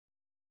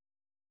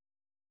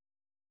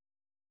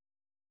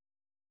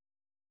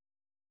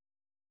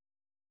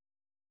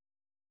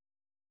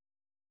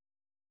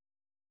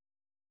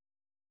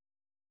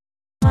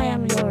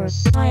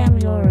yours, I am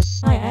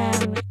yours, I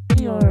am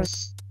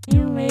yours.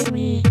 You made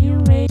me,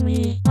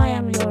 I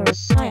am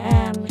yours, I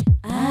am.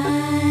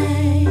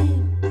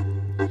 I'm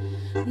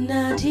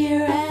not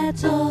here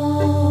at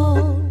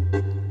all,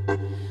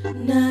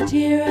 not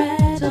here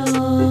at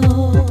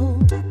all,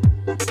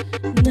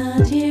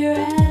 not here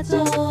at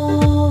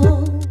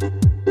all.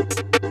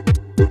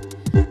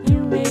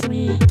 You made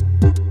me,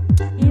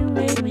 you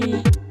made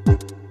me,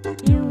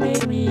 you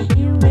made me,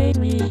 you made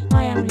me,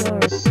 I am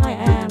yours, I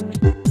am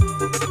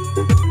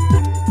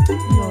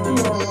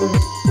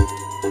yours.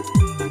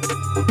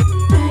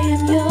 I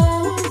am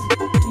yours,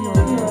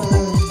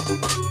 yours,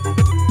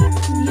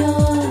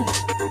 yours.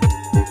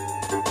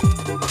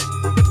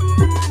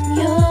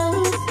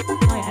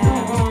 I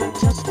am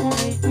just a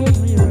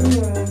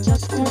mirror,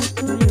 just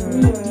a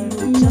mirror,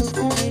 just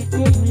a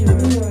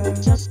mirror,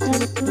 just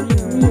a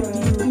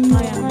mirror.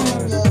 I am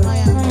yours, I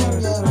am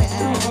yours, I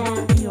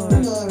am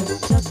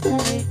yours. Just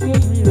a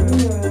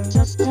mirror,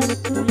 just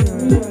a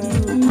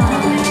mirror.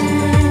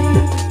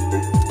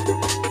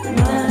 I'm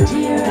not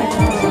here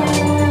at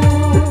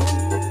all,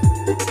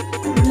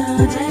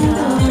 not at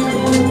all,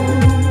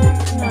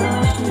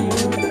 Not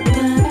here,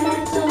 not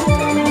at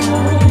all.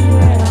 not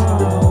here at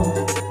all.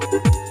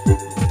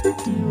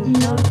 You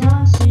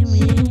don't see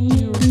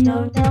me, you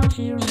don't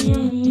hear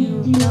me,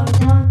 you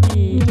don't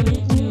need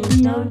me, you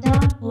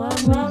don't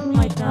love me.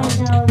 I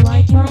don't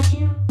like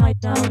you, I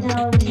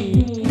don't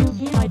need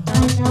you, I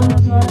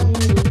don't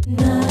love you.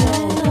 Not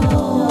at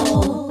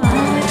all.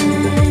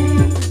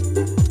 I'm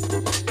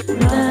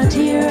not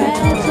here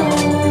at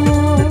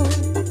all,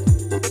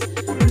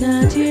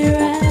 not here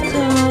at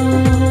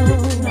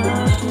all,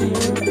 Not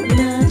here,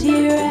 not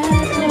here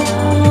at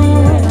not all.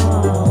 here at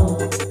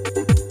all.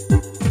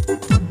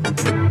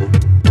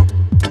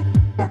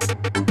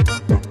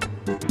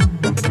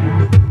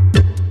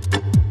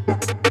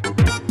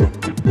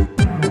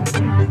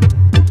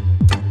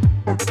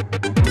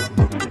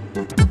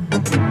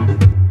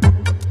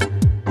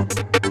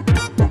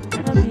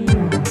 A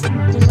view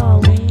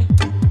dissolving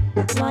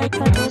like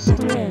a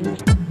spring.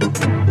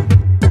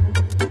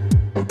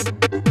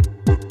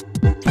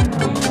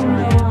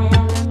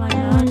 Am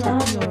I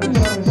not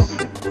yours?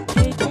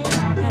 Taking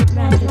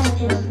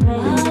advantage of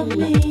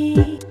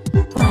me.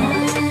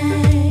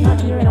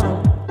 Not here at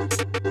all.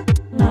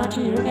 Not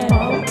here at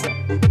all.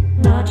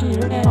 Not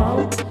here at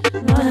all.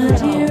 Not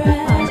here at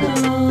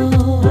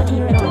all. Not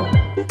here at all.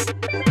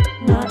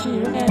 Not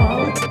here at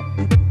all.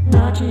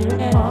 Not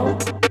here at all.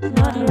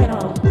 Not here at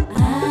all.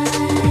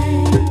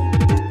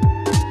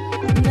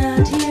 I'm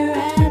not here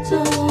at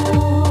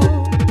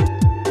all,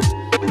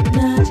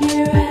 not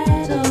here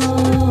at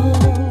all,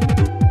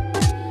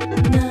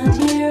 not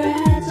here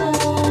at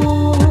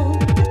all.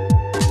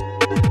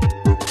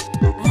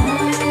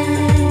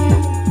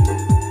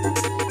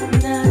 I'm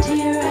not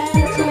here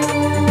at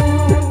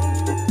all,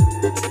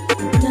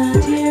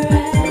 not here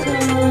at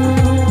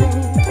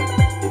all,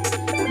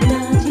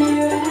 not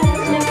here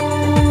at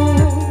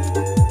all.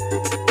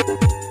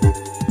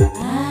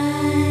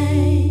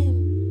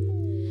 I'm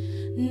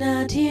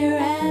not here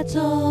at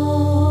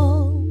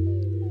all,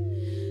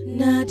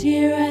 not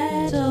here at all.